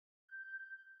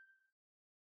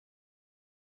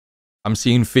I'm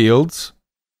seeing fields.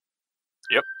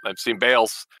 Yep, I've seen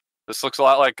bales. This looks a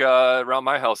lot like around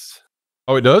my house.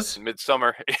 Oh, it does?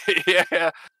 Midsummer.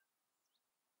 Yeah.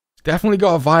 Definitely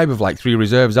got a vibe of like 3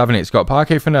 reserves, haven't it? It's got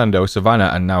Parque Fernando,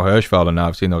 Savannah, and now Hirschfeld, and now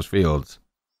I've seen those fields.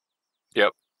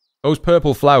 Yep. Those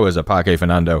purple flowers are Parque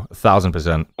Fernando,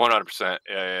 1,000%. 100%.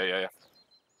 Yeah.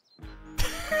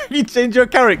 You changed your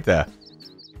character?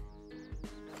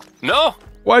 No!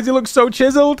 Why does he look so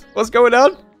chiseled? What's going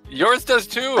on? Yours does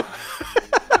too.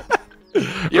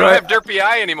 You don't have derpy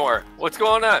eye anymore. What's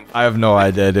going on? I have no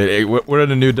idea. We're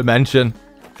in a new dimension.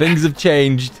 Things have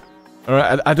changed. All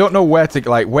right, I don't know where to,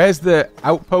 like, where's the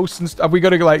outposts and stuff? Have we got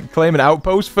to, like, claim an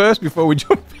outpost first before we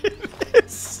jump in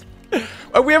this?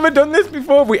 Have we ever done this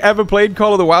before? Have we ever played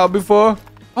Call of the Wild before?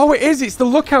 Oh, it is. It's the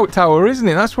lookout tower, isn't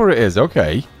it? That's where it is.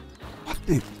 Okay.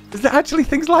 Is there actually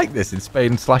things like this in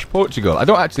Spain/Portugal? I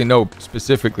don't actually know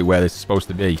specifically where this is supposed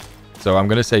to be. So I'm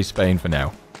going to say Spain for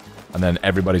now. And then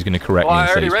everybody's going to correct me and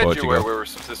say it's Portugal. I already read you where we were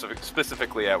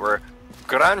specifically at. We're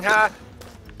Granja,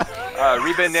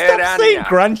 Ribeirania. Stop saying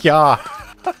Granja.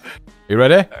 You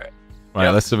ready? All right. Right,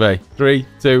 yep. Let's survey. 3,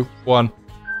 2, 1.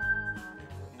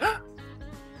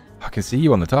 I can see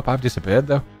you on the top. I've disappeared,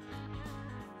 though.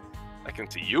 I can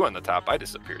see you on the top. I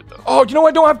disappeared, though. Oh, you know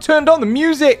I don't have turned on the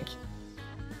music.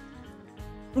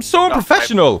 I'm so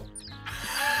unprofessional.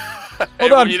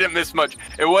 Hold on. You didn't miss much.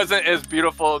 It wasn't as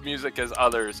beautiful music as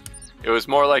others. It was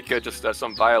more like just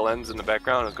some violins in the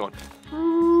background. It was going.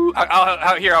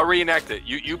 I'll reenact it.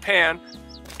 You pan,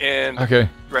 and okay.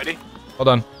 Ready? Hold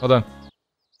on.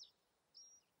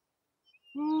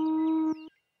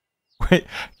 Wait,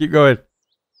 keep going.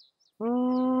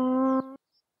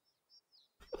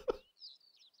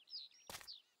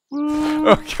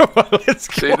 Oh, come on, let's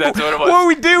go. See, that's what it was. What are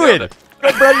we doing?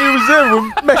 Got brand new reserve.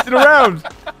 We're messing around.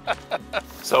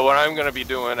 So what I'm going to be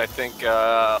doing, I think,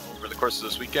 over the course of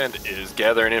this weekend is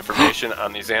gathering information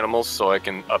on these animals so I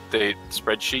can update the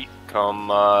spreadsheet come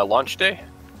launch day.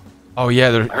 Oh,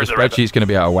 yeah, the spreadsheet's going to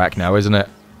be out of whack now, isn't it?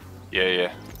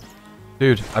 Yeah.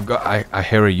 Dude, I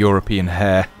hear a European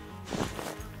hare.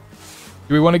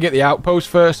 Do we want to get the outpost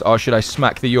first, or should I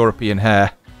smack the European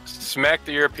hare? Smack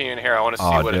the European hare. I want to see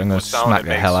what sound it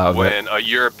makes when a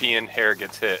European hare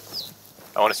gets hit.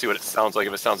 I want to see what it sounds like,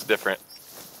 if it sounds different.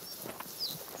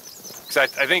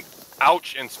 Because I think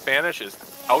ouch in Spanish is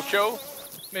oucho,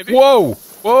 maybe? Whoa,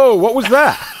 what was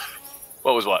that?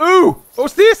 What was what? Ooh,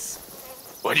 what's this?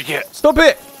 What'd you get? Stop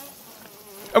it!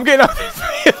 I'm getting out of this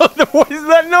field. What is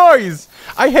that noise?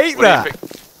 I hate that.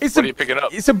 What are you picking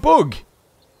up? It's a bug.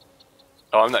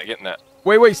 Oh, I'm not getting that.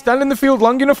 Wait, stand in the field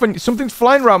long enough and something's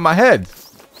flying around my head.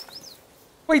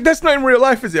 Wait, that's not in real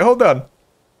life, is it? Hold on.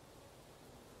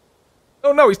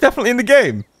 Oh no, he's definitely in the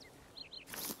game.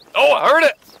 Oh, I heard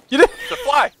it. You did? It's a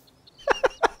fly.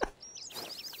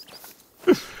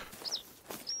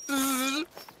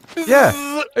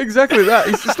 Yeah, exactly that.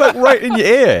 He's just like right in your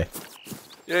ear.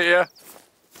 Yeah.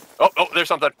 Oh, there's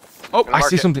something. Oh, I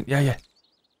see something. Yeah.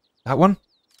 That one?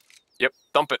 Yep,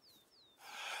 dump it.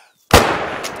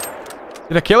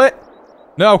 Did I kill it?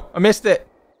 No, I missed it.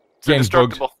 The game's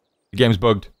bugged. The game's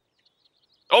bugged.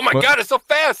 Oh my god, it's so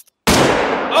fast!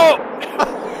 Oh!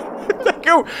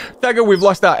 Tago, we've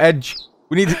lost our edge.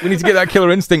 We need to get that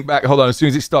killer instinct back. Hold on, as soon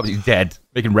as it stops, he's dead.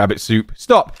 Making rabbit soup.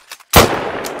 Stop!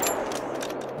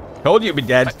 Told you it'd be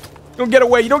dead. You don't get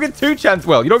away. You don't get 2 chances.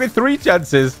 Well, you don't get 3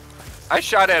 chances. I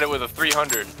shot at it with a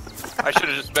 300. I should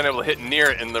have just been able to hit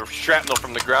near it, and the shrapnel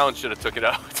from the ground should have took it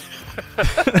out.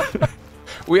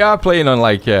 We are playing on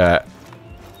like an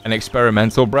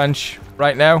experimental branch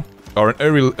right now, or an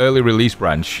early release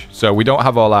branch. So we don't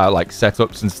have all our like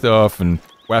setups and stuff and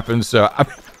weapons. So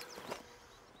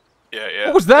yeah.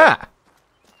 What was that?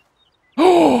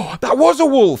 Oh, that was a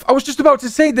wolf. I was just about to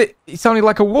say that it sounded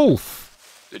like a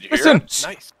wolf. Did you Listen. hear it?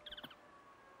 Nice.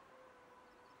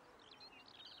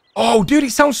 Oh, dude,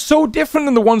 it sounds so different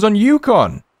than the ones on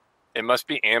Yukon. It must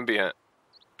be ambient.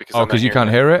 Because you can't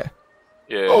hear it?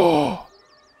 Yeah. Oh.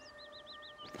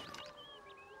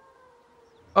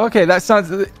 Okay,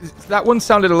 that one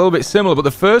sounded a little bit similar, but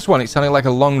the first one, it sounded like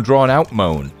a long, drawn-out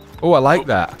moan. Oh, I like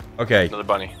that. Okay. Another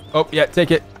bunny. Oh, yeah,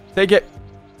 take it.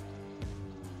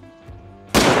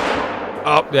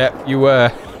 Oh, yeah, you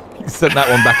sent that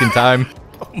one back in time.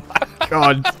 Oh, my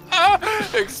God.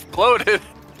 Exploded.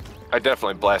 I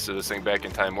definitely blasted this thing back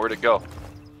in time. Where'd it go?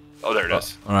 Oh, there it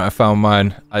is. All right, I found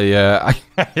mine. I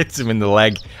hit him in the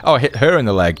leg. Oh, I hit her in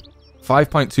the leg.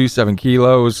 5.27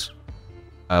 kilos.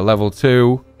 Level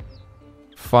 2.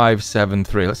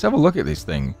 573. Let's have a look at this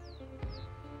thing.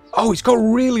 Oh, it's got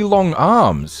really long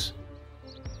arms.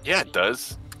 Yeah, it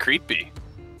does. Creepy.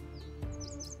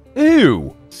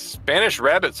 Ew. Spanish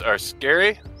rabbits are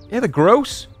scary. Yeah, they're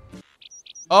gross.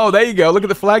 Oh, there you go. Look at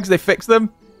the flags. They fixed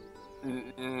them.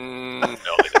 No, they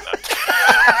did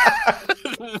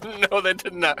not. No, they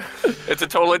did not. It's a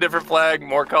totally different flag,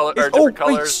 more color, or different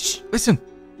colors. Wait, listen.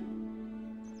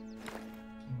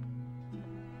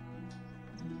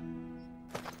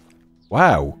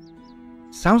 Wow.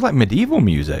 Sounds like medieval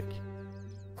music.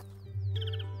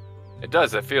 It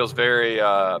does. It feels very,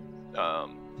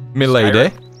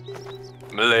 Milady.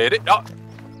 Milady. Oh!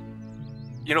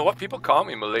 You know what? People call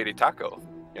me Milady Taco.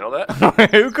 You know that?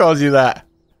 Who calls you that?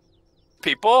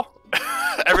 People?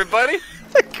 Everybody?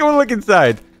 Come on, look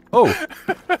inside. Oh.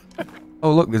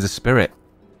 Oh, look, there's a spirit.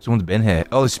 Someone's been here.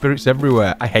 Oh, there's spirits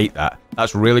everywhere. I hate that.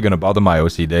 That's really going to bother my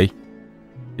OCD.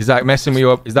 Is that messing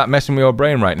with your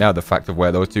brain right now, the fact of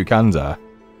where those two cans are?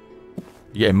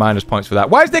 You're getting minus points for that.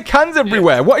 Why is there cans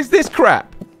everywhere? Yeah. What is this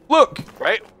crap? Look.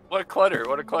 Right? What a clutter.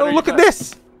 What a clutter. Oh, look at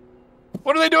this.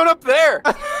 What are they doing up there?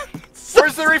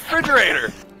 Where's the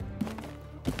refrigerator?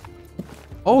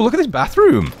 Oh, look at this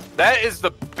bathroom. That is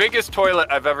the biggest toilet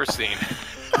I've ever seen.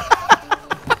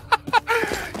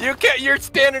 You're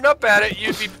standing up at it,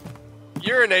 you'd be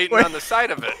urinating on the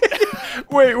side of it.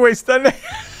 Wait, stand there.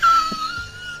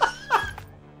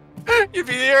 You'd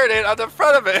be urinating on the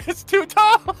front of it. It's too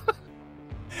tall.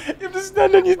 You have to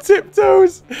stand on your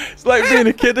tiptoes. It's like being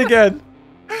a kid again.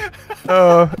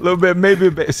 Oh, a little bit, maybe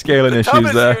a bit of scaling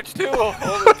issues there. Huge too.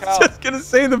 Holy cow. I was just gonna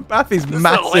say the bath is massive.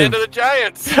 This is the land of the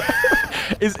giants.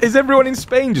 Is everyone in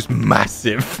Spain just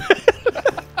massive?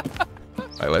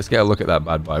 Right, let's get a look at that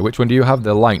bad boy. Which one do you have?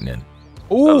 The lightning.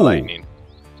 Ooh. The lightning.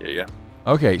 Yeah.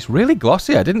 Okay, it's really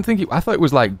glossy. I didn't think I thought it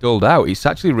was like dulled out. It's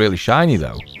actually really shiny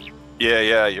though.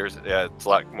 Yeah. Yours. Yeah, it's a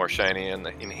lot more shiny in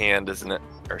hand, isn't it?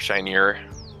 Or shinier.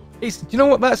 Do you know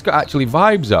what that's got actually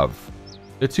vibes of?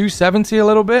 The 270 a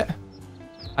little bit.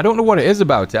 I don't know what it is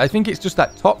about it. I think it's just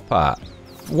that top part.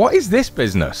 What is this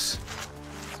business?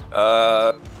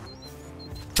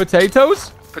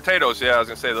 Potatoes? Potatoes, yeah, I was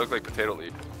gonna say they look like potato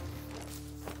leaf.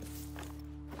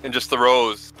 And just the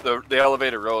rows, the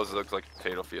elevated rows, it looks like a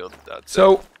potato field.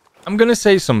 So, I'm gonna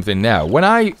say something now. When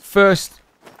I first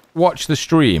watched the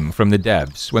stream from the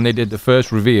devs, when they did the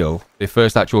first reveal, the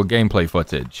first actual gameplay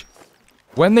footage,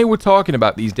 when they were talking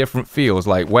about these different fields,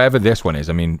 like wherever this one is,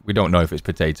 I mean, we don't know if it's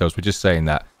potatoes, we're just saying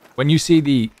that. When you see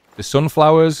the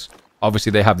sunflowers,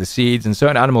 obviously they have the seeds, and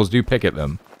certain animals do pick at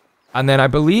them. And then I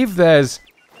believe there's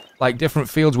like different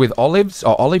fields with olives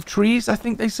or olive trees, I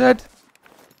think they said.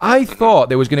 I thought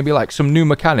there was going to be like some new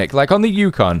mechanic. Like on the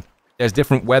Yukon, there's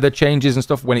different weather changes and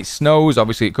stuff. When it snows,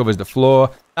 obviously it covers the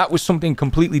floor. That was something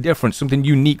completely different, something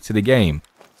unique to the game.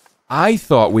 I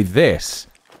thought with this,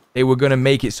 they were going to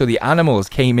make it so the animals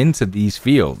came into these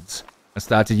fields and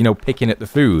started, you know, picking at the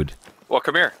food. Well,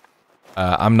 come here.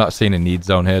 I'm not seeing a need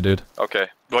zone here, dude. Okay.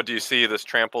 What do you see? This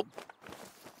trampled,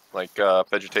 like,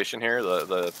 vegetation here?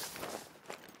 The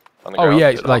on the ground?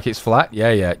 Yeah, it's flat.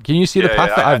 Yeah. Can you see the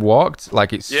path that I've walked?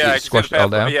 Like it's squashed all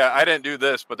down? Yeah, I didn't do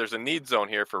this, but there's a need zone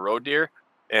here for road deer,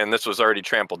 and this was already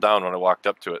trampled down when I walked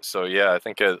up to it. So, yeah, I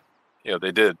think,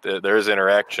 they did. There is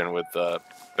interaction with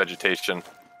vegetation.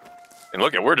 And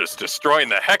look, we're just destroying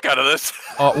the heck out of this.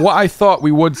 What I thought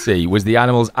we would see was the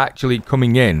animals actually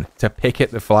coming in to pick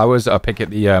at the flowers, or pick at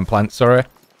the plants, sorry.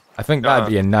 I think that'd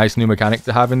be a nice new mechanic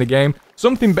to have in the game.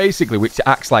 Something basically which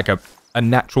acts like a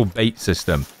natural bait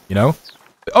system, you know?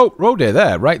 Oh, roe deer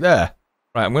there, right there.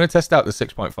 Right, I'm going to test out the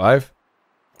 6.5.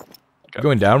 Okay.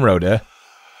 Going down, roe deer.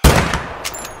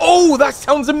 Oh, that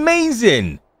sounds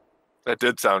amazing! That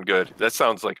did sound good. That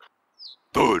sounds like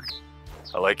food.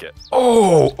 I like it.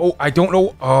 Oh, I don't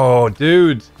know. Oh,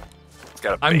 dude. It's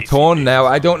got I'm torn now.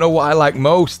 I don't know what I like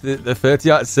most. The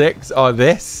 30-06 or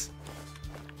this.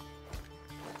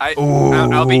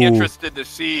 I'll be interested to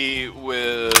see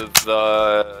with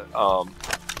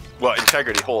what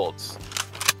integrity holds.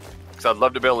 Because I'd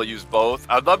love to be able to use both.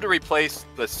 I'd love to replace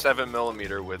the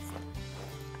 7mm with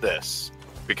this.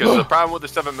 Because the problem with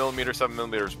the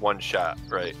 7mm is one shot,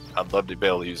 right? I'd love to be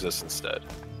able to use this instead.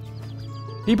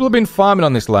 People have been farming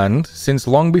on this land since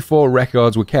long before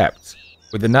records were kept.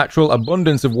 With the natural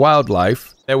abundance of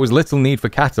wildlife, there was little need for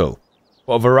cattle,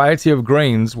 but a variety of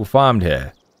grains were farmed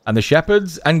here, and the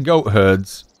shepherds and goat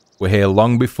herds were here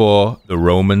long before the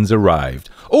Romans arrived.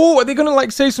 Oh, are they going to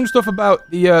like say some stuff about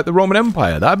the Roman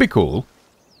Empire? That'd be cool.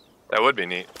 That would be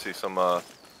neat. See some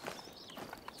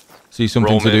see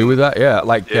something Roman to do with that, yeah.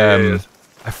 Like I've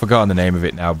forgotten the name of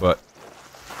it now, but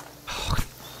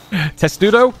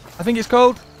Testudo, I think it's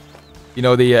called. You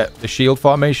know, the shield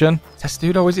formation.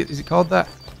 Testudo, is it called that?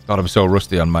 God, I'm so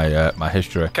rusty on my my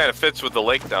history. Kind of fits with the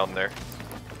lake down there.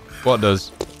 What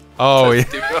does? Oh, yeah.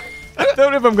 I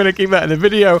don't know if I'm going to keep that in the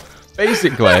video.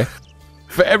 Basically,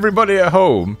 for everybody at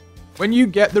home, when you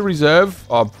get the reserve,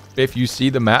 or if you see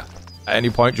the map at any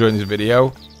point during this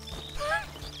video,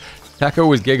 Taco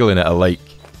was giggling at a lake.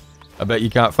 I bet you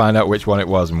can't find out which one it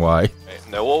was and why.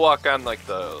 Now we'll walk on like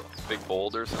the big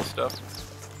boulders and stuff.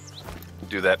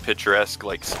 Do that picturesque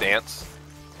like stance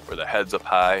where the head's up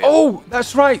high. Oh,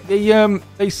 that's right.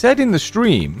 They said in the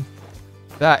stream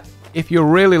that if you're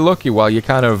really lucky while you're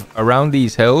kind of around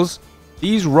these hills,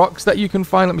 these rocks that you can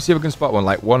find, let me see if I can spot one,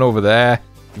 like one over there.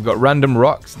 You've got random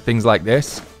rocks and things like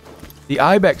this. The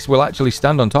ibex will actually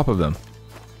stand on top of them.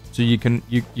 So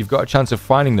you've got a chance of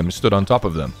finding them stood on top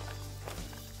of them.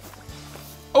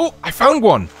 Oh, I found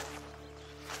one.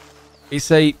 It's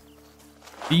a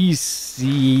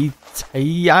BCT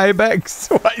ibex.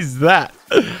 What is that?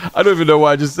 I don't even know what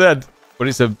I just said. But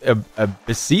it's a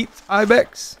beseat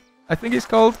ibex, I think it's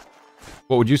called.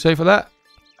 What would you say for that?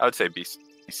 I would say BC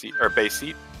or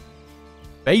Bayseat.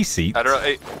 Bayseat? I don't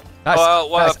know.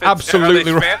 That's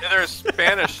absolutely right. There's a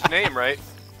Spanish name, right?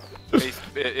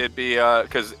 It'd be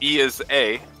because E is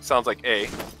A. Sounds like A.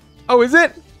 Oh, is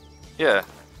it? Yeah.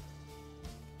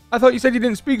 I thought you said you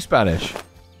didn't speak Spanish.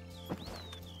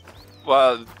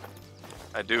 Well,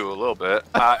 I do a little bit.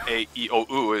 A, E, I, O,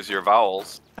 U is your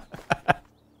vowels.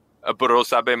 Pero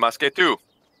sabe más que tú.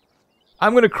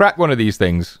 I'm going to crack one of these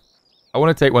things. I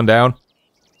want to take one down.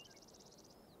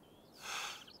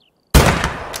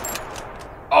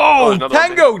 Oh,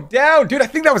 Tango down! Dude, I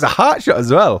think that was a heart shot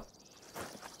as well.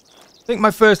 I think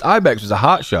my first ibex was a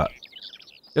heart shot.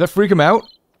 Did I freak him out?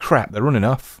 Crap, they're running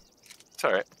off. It's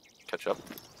alright. Catch up.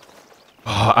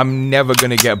 Oh, I'm never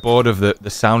going to get bored of the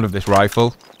sound of this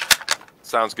rifle.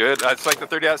 Sounds good. It's like the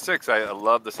 30-06. I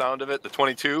love the sound of it. The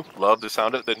 22, love the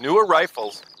sound of it. The newer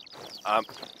rifles, I'm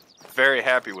very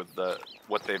happy with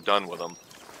what they've done with them.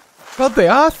 God, they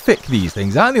are thick, these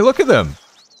things, aren't they? Look at them.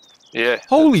 Yeah.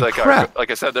 Holy crap.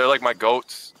 Like I said, they're like my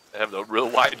goats. They have the real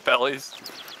wide bellies.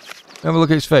 Have a look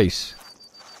at his face.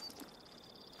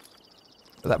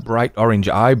 Look at that bright orange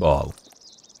eyeball.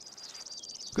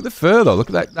 Look at the fur, though.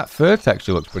 Look at that fur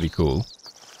texture looks pretty cool.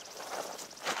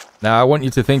 Now, I want you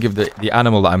to think of the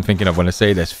animal that I'm thinking of when I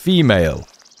say this. Female.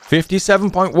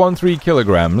 57.13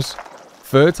 kilograms.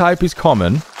 Fur type is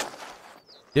common.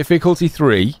 Difficulty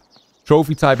 3.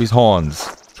 Trophy type is horns.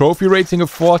 Trophy rating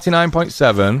of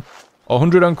 49.7.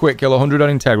 100 on quick kill, 100 on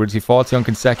integrity, 40 on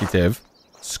consecutive.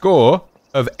 Score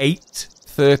of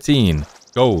 813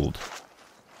 gold.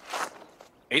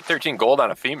 813 gold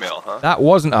on a female, huh? That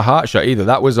wasn't a heart shot either.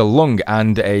 That was a lung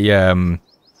and a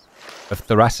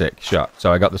thoracic shot.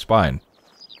 So I got the spine.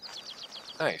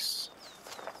 Nice.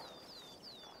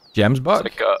 Gems buck?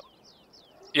 It's like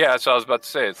yeah, that's what I was about to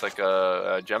say. It's like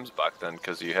a gems buck then,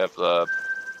 because you have the...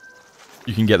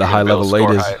 You can get the high-level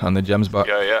ladies on the gems buck.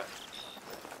 Yeah, yeah.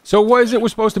 So what is it we're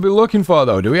supposed to be looking for,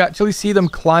 though? Do we actually see them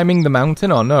climbing the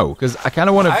mountain or no? Because I kind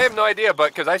of want to... I have no idea, but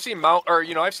because I've seen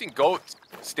I've seen goats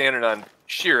standing on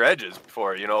sheer edges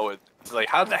before, it's like,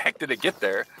 how the heck did it get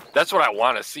there? That's what I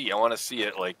want to see. I want to see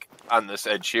it, like, on this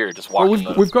edge here, just walking.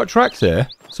 Well, we've got tracks here,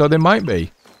 so they might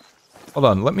be. Hold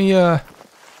on, let me,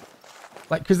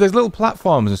 because there's little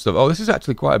platforms and stuff. Oh, this is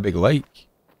actually quite a big lake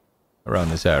around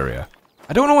this area.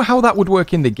 I don't know how that would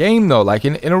work in the game, though. Like,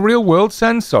 in a real-world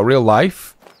sense, or real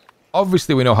life,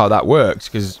 obviously we know how that works,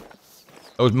 because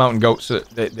those mountain goats,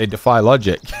 they defy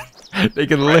logic. They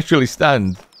can literally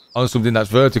stand on something that's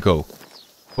vertical.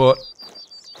 But,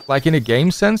 like, in a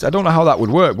game sense, I don't know how that would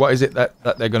work. What is it that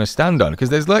they're going to stand on? Because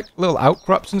there's, like, little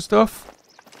outcrops and stuff.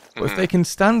 But if they can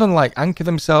stand on, like, anchor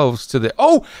themselves to the...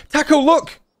 Oh! Taco,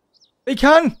 look! They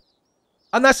can!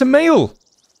 And that's a male!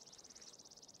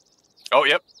 Oh,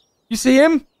 yep. You see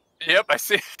him? Yep, I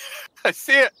see I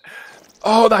see it.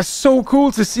 Oh, that's so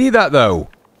cool to see that, though.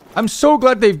 I'm so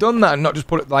glad they've done that and not just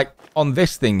put it, like, on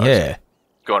this thing here.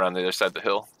 Going on the other side of the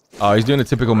hill. Oh, he's doing a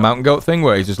typical mountain goat thing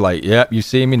where he's just like, yep, you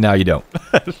see me, now you don't.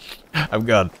 I'm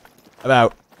gone. I'm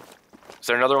out. Is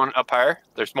there another one up higher?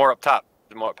 There's more up top.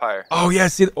 There's more up higher. Oh, yeah,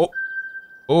 see...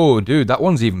 Oh, dude, that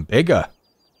one's even bigger.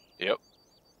 Yep.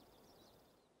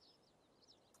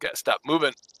 Gotta stop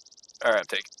moving. All right, I'm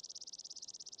taking.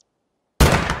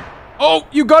 Oh,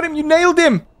 you got him. You nailed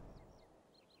him.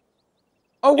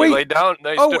 Oh, wait. He laid down.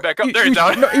 No, he stood back up. There he's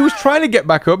down. No, he was trying to get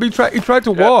back up. He tried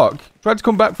to walk. Tried to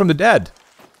come back from the dead.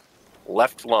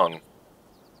 Left lung.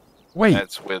 Wait.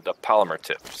 That's with a polymer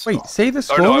tip. So. Wait, say the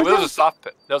score. Oh, no, that was a soft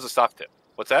tip. That was a soft tip.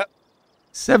 What's that?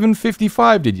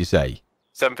 755, did you say?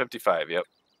 755, yep.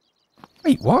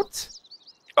 Wait, what?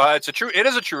 It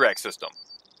is a true rack system.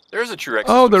 There is a true rack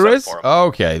system. Oh, there is? For him.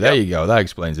 Okay, there you go. That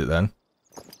explains it then.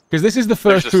 Because this is the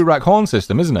first true rack horn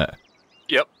system, isn't it?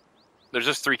 Yep. there's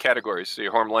just 3 categories. So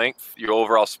your horn length, your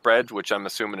overall spread, which I'm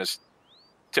assuming is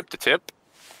tip to tip.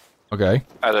 Okay.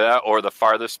 Either that or the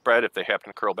farthest spread if they happen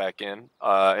to curl back in,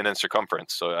 and then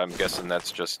circumference. So I'm guessing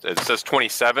that's just, it says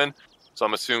 27, so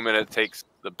I'm assuming it takes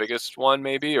the biggest one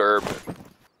maybe, or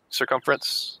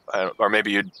circumference, or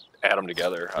maybe you'd add them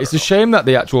together. It's a shame that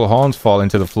the actual horns fall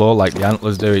into the floor like the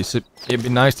antlers do. It'd be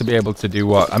nice to be able to do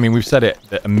what, I mean, we've said it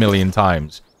a million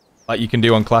times. Like you can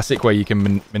do on Classic where you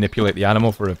can manipulate the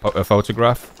animal for a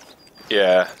photograph.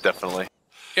 Yeah, definitely.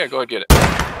 Yeah, go ahead, get it.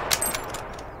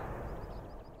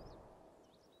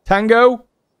 Tango,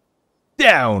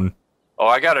 down. Oh,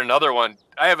 I got another one.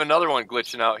 I have another one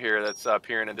glitching out here that's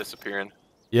appearing and disappearing.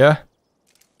 Yeah?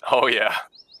 Oh, yeah.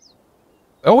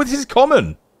 Oh, this is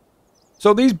common.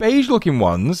 So these beige-looking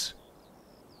ones,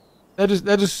 they're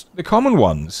just the common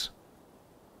ones.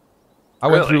 I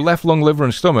went through left lung, liver,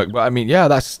 and stomach, but I mean, yeah,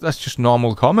 that's just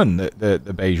normal common,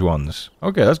 the beige ones.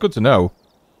 Okay, that's good to know.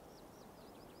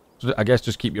 So I guess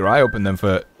just keep your eye open then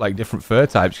for like different fur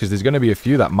types, because there's going to be a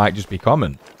few that might just be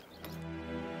common.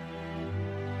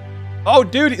 Oh,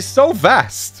 dude, it's so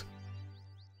vast.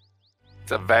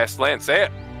 It's a vast land. Say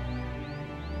it.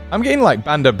 I'm getting like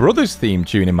Band of Brothers theme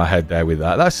tune in my head there with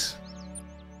that.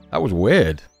 That was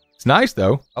weird. It's nice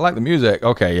though. I like the music.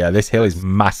 Okay, yeah, this hill is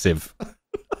massive.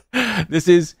 This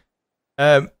is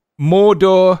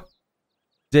Mordor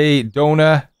de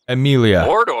Dona Emilia.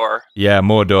 Mordor? Yeah,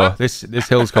 Mordor. What? This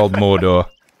hill's called Mordor.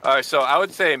 Alright, so I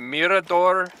would say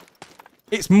Mirador.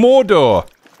 It's Mordor.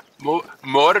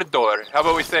 Mordor. How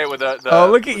about we say it with the oh,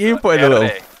 look at you putting a little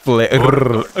flip.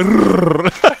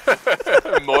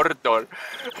 Mordor.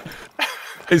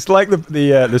 It's like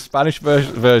the Spanish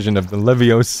version of the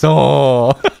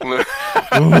Leviosa.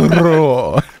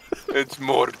 It's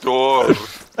Mordor.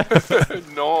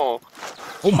 No.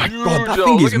 Oh my god, that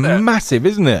thing is massive,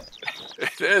 isn't it?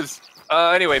 It is.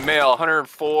 Anyway, male,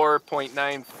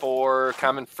 104.94,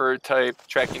 common fur type,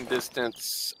 tracking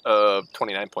distance of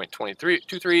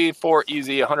 29.23,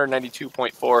 easy,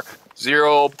 192.4,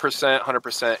 0%, 100%,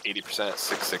 80%,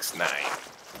 669.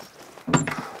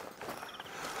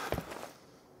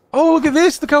 Oh, look at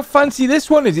this. Look how fancy this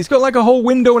one is. It's got like a whole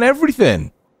window and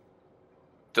everything.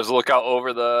 Does it look out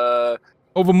over the...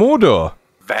 Over Mordor.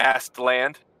 Vast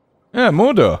land? Yeah,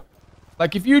 Mordor.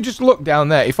 Like, if you just look down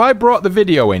there, if I brought the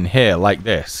video in here like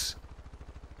this,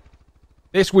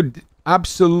 this would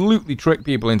absolutely trick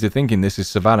people into thinking this is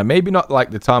Savannah. Maybe not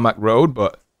like the tarmac road,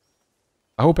 but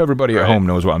I hope everybody at home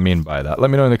knows what I mean by that.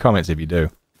 Let me know in the comments if you do.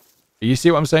 You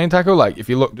see what I'm saying, Taco? Like, if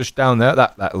you look just down there,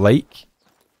 that lake,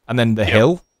 and then the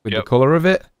hill with the color of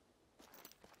it.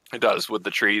 It does, with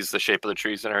the trees, the shape of the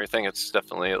trees and everything. It's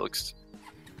definitely, it looks...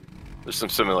 There's some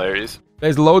similarities.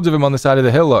 There's loads of them on the side of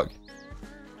the hill, look.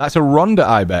 That's a Ronda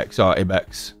ibex or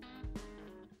ibex.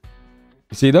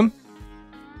 You see them?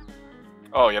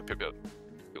 Oh, yep.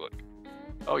 Look.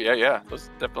 Oh, yeah. Those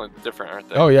are definitely different, aren't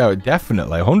they? Oh, yeah,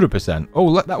 definitely. 100%. Oh,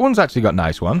 look, that one's actually got a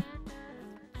nice one.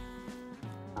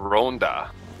 Ronda.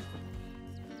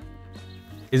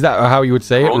 Is that how you would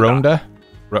say it? Ronda?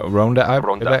 Ronda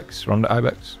Ronda. ibex? Ronda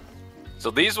ibex?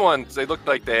 So these ones, they looked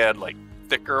like they had, like,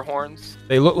 thicker horns.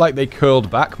 They look like they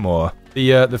curled back more.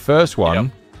 The first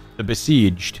one, the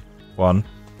besieged one,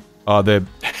 or the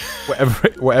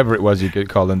whatever it was you could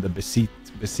call them, the besite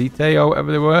or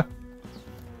whatever they were.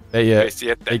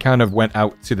 They kind of went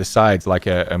out to the sides like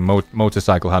a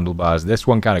motorcycle handlebars. This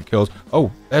one kind of curls.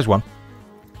 Oh, there's one.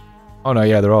 Oh no,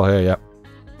 yeah, they're all here.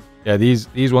 Yeah,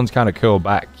 these ones kind of curl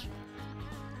back.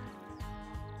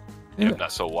 Yeah,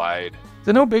 not so wide. Is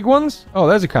there no big ones? Oh,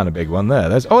 there's a kind of big one there.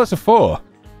 That's a 4.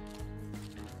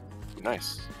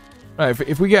 Nice. Right,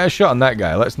 if we get a shot on that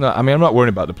guy, let's not... I mean, I'm not worried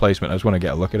about the placement. I just want to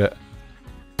get a look at it.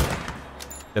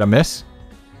 Did I miss?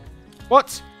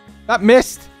 What? That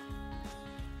missed?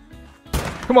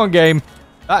 Come on, game.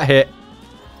 That hit.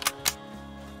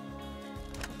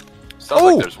 Sounds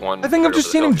like there's one. I think I've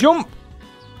just seen him jump.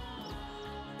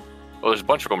 Oh, there's a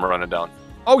bunch of them running down.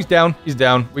 Oh, he's down. He's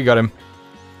down. We got him.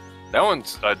 That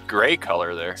one's a gray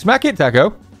color there. Smack it,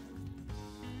 Taco.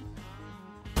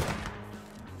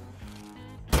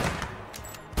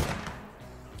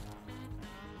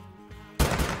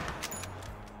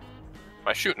 Am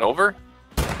I shooting over?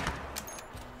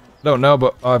 Don't know,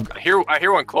 but I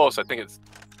hear one close. I think it's...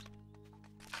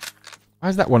 Why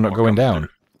is that one not going down?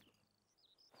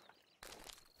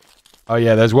 Oh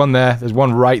yeah, there's one there. There's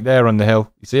one right there on the hill.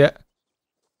 You see it?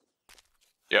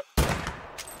 Yep.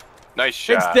 Nice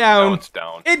shot. It's down. That one's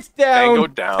down. It's down. Tango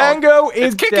down. Tango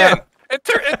is down.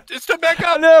 It stood back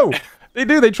up. I know. They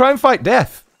do. They try and fight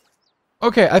death.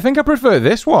 Okay, I think I prefer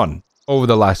this one over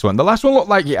the last one. The last one looked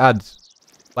like it had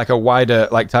like a wider,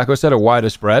 like Taco said, a wider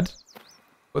spread.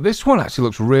 But this one actually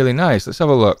looks really nice. Let's have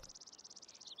a look.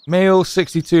 Male,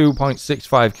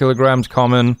 62.65 kilograms,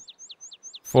 common,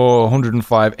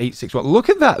 405,861. Look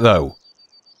at that, though.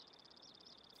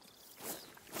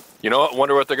 You know what?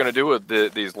 Wonder what they're going to do with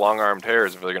these long-armed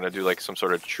hares. If they're going to do like some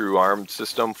sort of true armed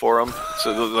system for them.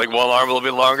 So like one arm will be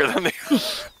longer than the other.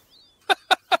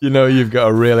 You know you've got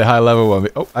a really high level one.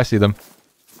 Oh, I see them.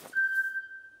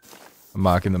 I'm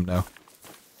marking them now.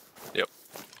 Yep.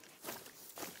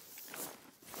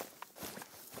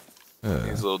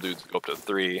 These little dudes go up to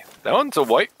 3. That one's a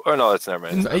white. Oh no, that's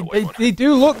never mind. They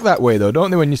do look that way though, don't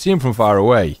they? When you see them from far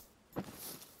away.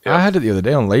 Yep. I had it the other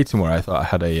day on Leighton where I thought I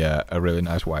had a really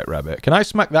nice white rabbit. Can I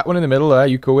smack that one in the middle there?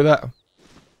 You cool with that?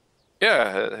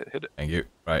 Yeah, hit it. Thank you.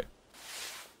 Right.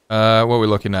 What are we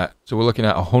looking at? So we're looking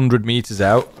at 100 meters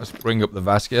out. Let's bring up the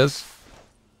Vasquez.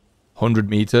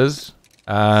 100 meters.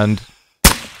 And...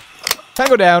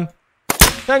 Tango down.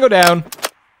 Tango down.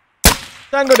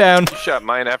 Tango down. You shot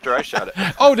mine after I shot it.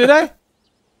 Oh, did I?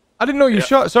 I didn't know you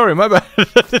shot. Sorry, my bad. I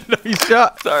didn't know you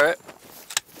shot. It's alright.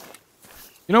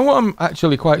 You know what? I'm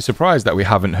actually quite surprised that we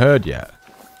haven't heard yet.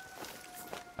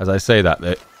 As I say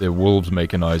that, the wolves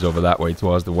make a noise over that way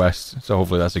towards the west. So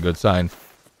hopefully that's a good sign.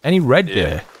 Any red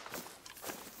deer?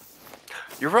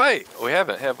 You're right. We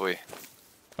haven't, have we?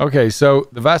 Okay, so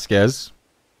the Vasquez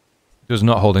does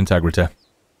not hold integrity.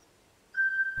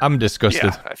 I'm disgusted.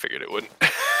 Yeah, I figured it wouldn't.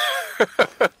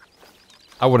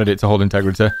 I wanted it to hold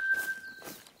integrity.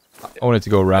 I wanted to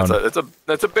go around. That's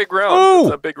a big round. Oh!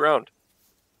 That's a big round.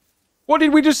 What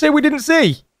did we just say we didn't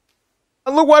see?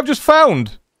 And look what I've just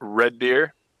found. Red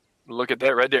deer. Look at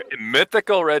that red deer.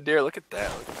 Mythical red deer. Look at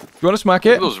that. You want to smack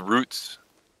it? Look at those roots.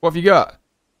 What have you got?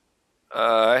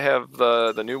 I have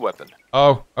the new weapon.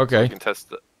 Oh, okay. So you can test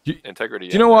the integrity.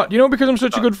 Do you know what? You know, because I'm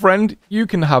such a good friend, you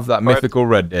can have that mythical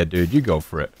red deer, dude. You go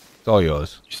for it. It's all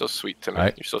yours. You're so sweet to me.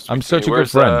 Right? You're so sweet. I'm such a good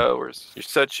friend. You're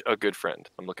such a good friend.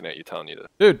 I'm looking at you, telling you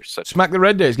that. Dude, smack the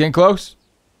red deer. It's getting close.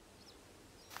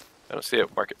 I don't see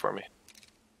it. Mark it for me.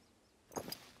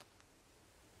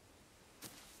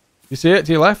 You see it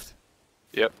to your left?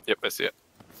 Yep, I see it.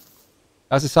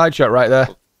 That's a side shot right there.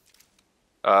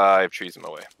 I have trees in my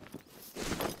way.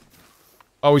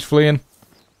 Oh, he's fleeing.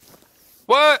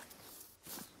 What?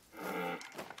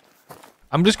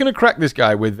 I'm just going to crack this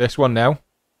guy with this one now.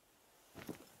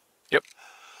 Yep.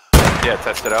 Yeah,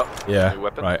 test it out. Yeah, new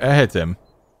weapon. Right, I hit him.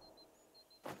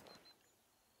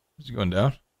 Is he going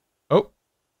down? Oh,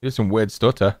 he did some weird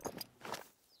stutter.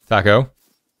 Taco.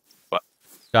 What?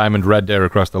 Diamond red deer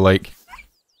across the lake.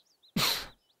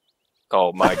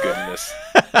 Oh my goodness.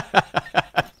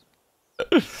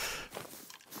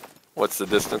 What's the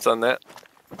distance on that?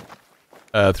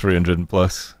 300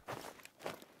 plus.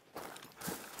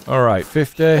 All right,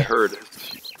 50. I heard.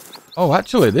 Oh,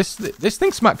 actually, this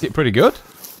thing smacked it pretty good.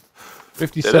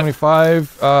 50,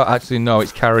 75. Actually, no,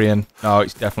 it's carrying. No,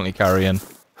 it's definitely carrying.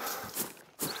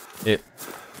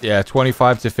 Yeah,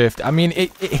 25 to 50. I mean,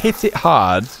 it hit it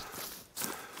hard,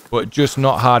 but just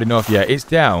not hard enough yet. It's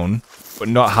down, but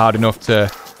not hard enough to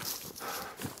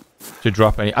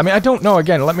drop any. I mean, I don't know.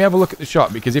 Again, let me have a look at the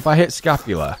shot, because if I hit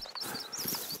scapula,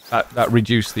 that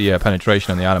reduced the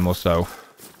penetration on the animal, so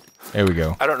here we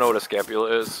go. I don't know what a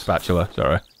scapula is. Spatula,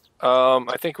 sorry.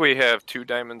 I think we have 2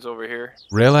 diamonds over here.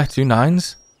 Really? 2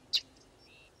 9s?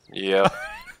 Yeah.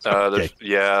 Okay.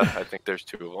 Yeah, I think there's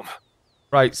 2 of them.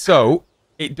 Right, so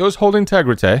it does hold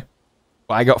integrity,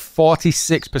 but I got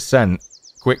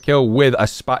 46% quick kill with a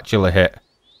spatula hit.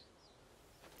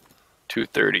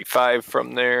 235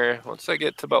 from there. Once I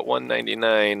get to about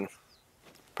 199,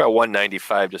 probably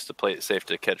 195 just to play it safe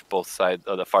to catch both sides,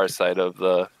 the far side of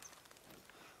that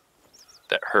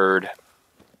herd.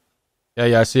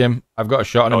 Yeah, I see him. I've got a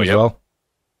shot on him as well.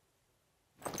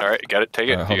 All right, you got it. Take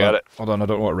it. You got it. Hold on, I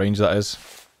don't know what range that is.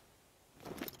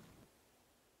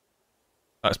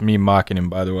 That's me marking him,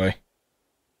 by the way.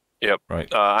 Yep.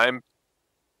 Right.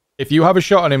 If you have a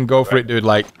shot on him, go for it, dude.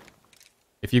 Like,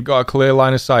 if you've got a clear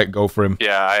line of sight, go for him.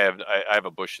 Yeah, I have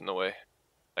a bush in the way.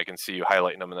 I can see you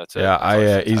highlighting him, and that's it.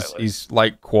 Yeah, he's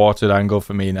like quartered angle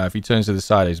for me now. If he turns to the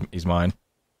side, he's mine.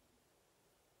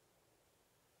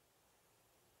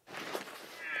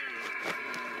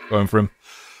 Going for him.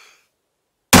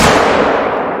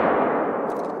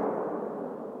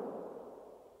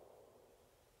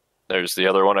 There's the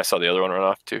other one. I saw the other one run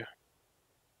off too.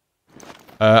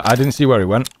 I didn't see where he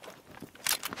went.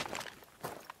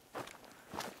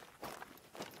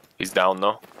 He's down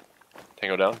though.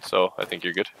 Tango down, so I think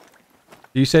you're good.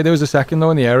 Do you say there was a second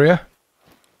though in the area?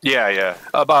 Yeah.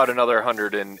 About another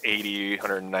 180,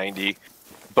 190,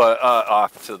 but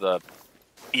off to the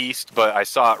east. But I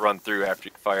saw it run through after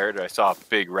you fired. I saw a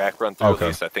big rack run through. Okay. At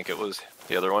least I think it was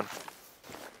The other one.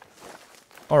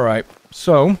 Alright,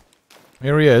 so,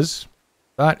 here he is.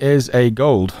 That is a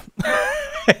gold.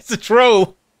 It's a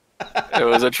troll! It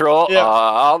was a troll? Yeah.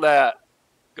 All that.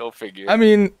 Go figure. I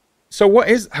mean, so what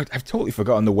is... I've totally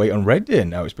forgotten the weight on red deer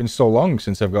now. It's been so long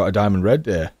since I've got a diamond red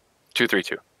deer.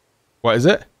 232. What is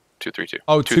it? 232.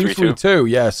 Oh, 232.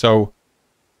 Yeah, so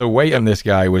the weight on this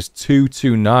guy was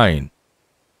 229.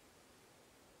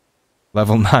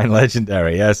 Level 9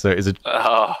 legendary, yeah, so it's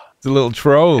a little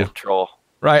troll. Yeah, troll.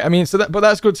 Right, I mean, but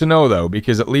that's good to know, though,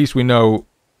 because at least we know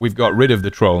we've got rid of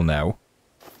the troll now.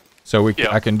 So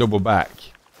I can double back,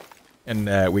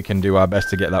 and we can do our best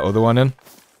to get that other one in.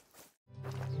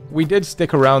 We did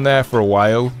stick around there for a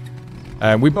while.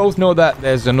 We both know that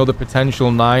there's another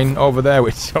potential 9 over there,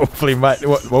 which hopefully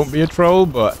won't be a troll,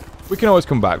 but we can always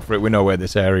come back for it. We know where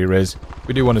this area is.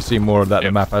 We do want to see more of that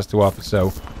the map has to offer,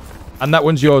 so... And that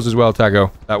one's yours as well,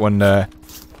 Tago. That one,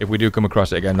 if we do come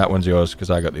across it again, that one's yours,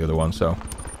 because I got the other one, so...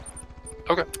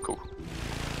 Okay, cool.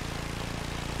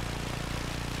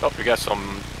 Oh, we got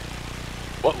some...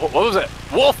 What was it?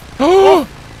 Wolf! Oh!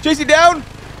 Chase it down!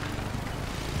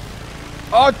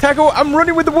 Oh, Tago, I'm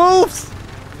running with the wolves!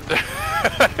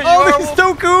 Oh, this is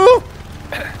so cool!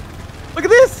 Look at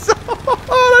this!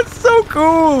 Oh, that's so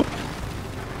cool!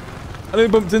 I nearly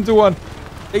bumped into one.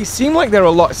 They seem like they're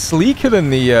a lot sleeker than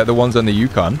the ones on the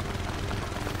Yukon.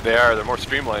 They are. They're more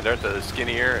streamlined, aren't they? They're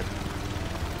skinnier. And...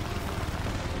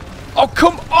 Oh,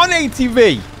 come on,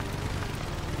 ATV!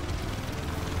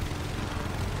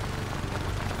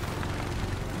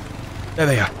 There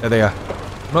they are. There they are.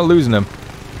 I'm not losing them.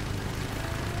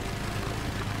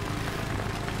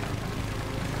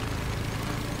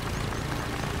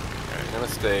 I'm going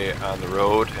to stay on the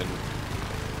road, and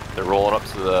they're rolling up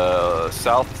to the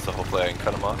south, so hopefully I can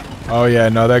cut them off. Oh, yeah.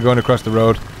 No, they're going across the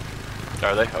road.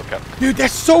 Are they? Okay. Dude, they're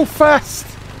so fast!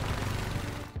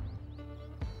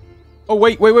 Oh,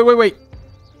 wait.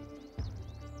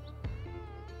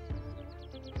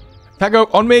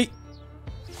 Tago, on me!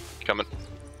 Coming.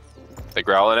 They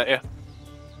growling at you?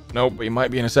 Nope, but he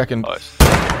might be in a second. Nice.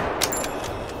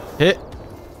 Hit.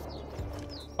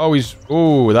 Oh, he's...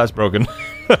 Ooh, that's broken.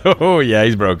 Oh, yeah,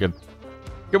 he's broken.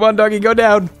 Come on, doggy, go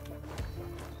down.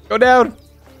 Go down.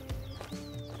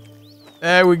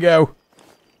 There we go.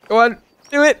 Go on,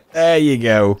 do it. There you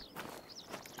go.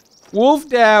 Wolf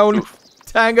down. Oof.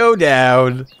 Tango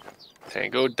down.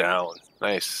 Tango down.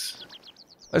 Nice.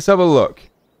 Let's have a look.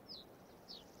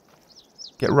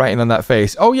 Get right in on that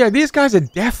face. Oh, yeah, these guys are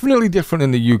definitely different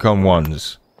than the Yukon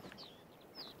ones.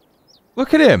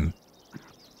 Look at him.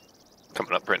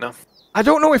 Coming up right now. I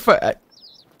don't know if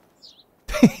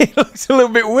he looks a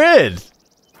little bit weird.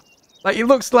 Like, he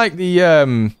looks like the,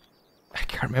 I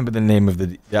can't remember the name of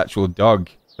the actual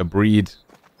dog. The breed.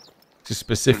 It's a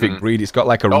specific breed. It's got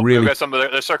like a really... Oh, we got some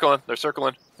there. They're circling. They're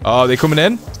circling. Oh, are they coming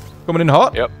in? Coming in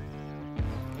hot? Yep.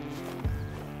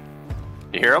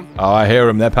 You hear them? Oh, I hear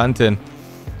them. They're panting.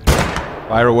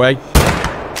 Fire away.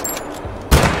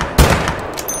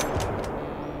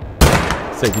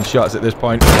 Taking shots at this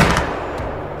point.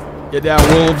 Get down,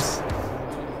 wolves.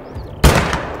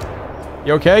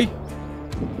 You okay?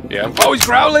 Yeah. Oh, he's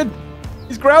growling.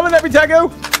 He's growling at me, Tago.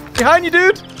 Behind you,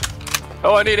 dude.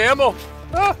 Oh, I need ammo.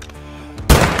 Ah.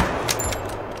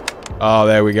 Oh,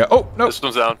 there we go. Oh, no. This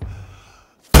one's down.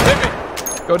 Hit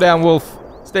me. Go down, wolf.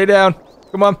 Stay down.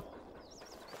 Come on.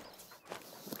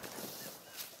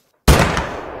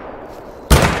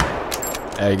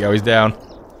 There you go. He's down.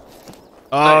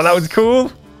 Oh, nice. That was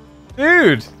cool.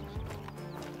 Dude.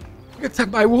 You got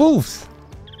attacked by wolves.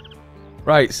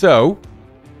 Right, so...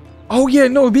 Oh, yeah,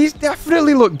 no, these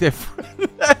definitely look different.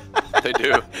 They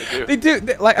do. They do.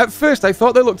 Like, at first, I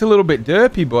thought they looked a little bit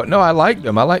derpy, but no, I like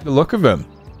them. I like the look of them.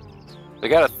 They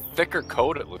got a thicker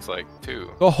coat, it looks like,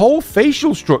 too. The whole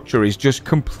facial structure is just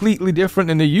completely different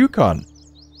in the Yukon.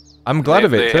 I'm glad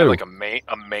of it, too. They have, like,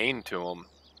 a mane to them.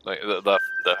 Like, the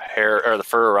hair, or the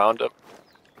fur around them.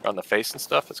 Around the face and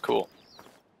stuff. It's cool.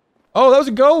 Oh, that was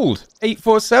a gold.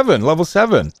 847, level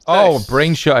 7. Nice. Oh,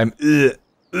 brain shot him.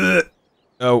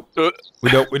 No,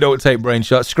 we don't take brain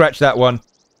shots. Scratch that one.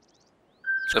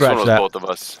 This one was both of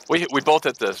us. We both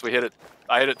hit this. We hit it.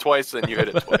 I hit it twice, and you hit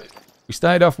it twice. We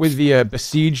started off with the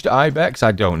besieged ibex.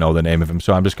 I don't know the name of him,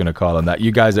 so I'm just going to call him that.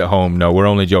 You guys at home know we're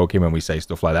only joking when we say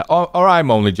stuff like that. Or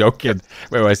I'm only joking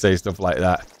when I say stuff like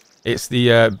that. It's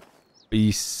the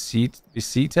Besiete?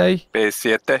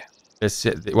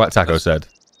 What Taco said.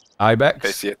 Ibex?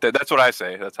 Besiete. That's what I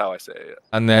say. That's how I say it.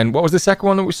 And then, what was the second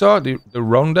one that we saw? The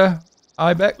Ronda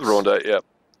Ibex? Ronda, yep.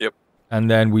 Yep. And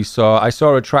then I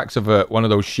saw a tracks of one of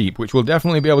those sheep, which we'll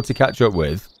definitely be able to catch up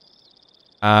with.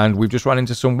 And we've just run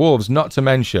into some wolves, not to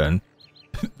mention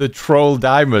the troll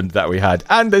diamond that we had.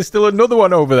 And there's still another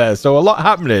one over there. So a lot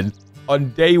happening on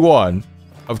day 1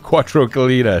 of Quattro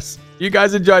Colinas. If you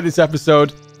guys enjoyed this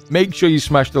episode, make sure you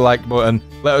smash the like button.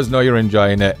 Let us know you're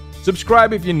enjoying it.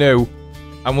 Subscribe if you're new.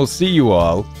 And we'll see you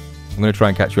all. I'm going to try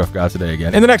and catch you off guard today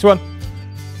again in the next one.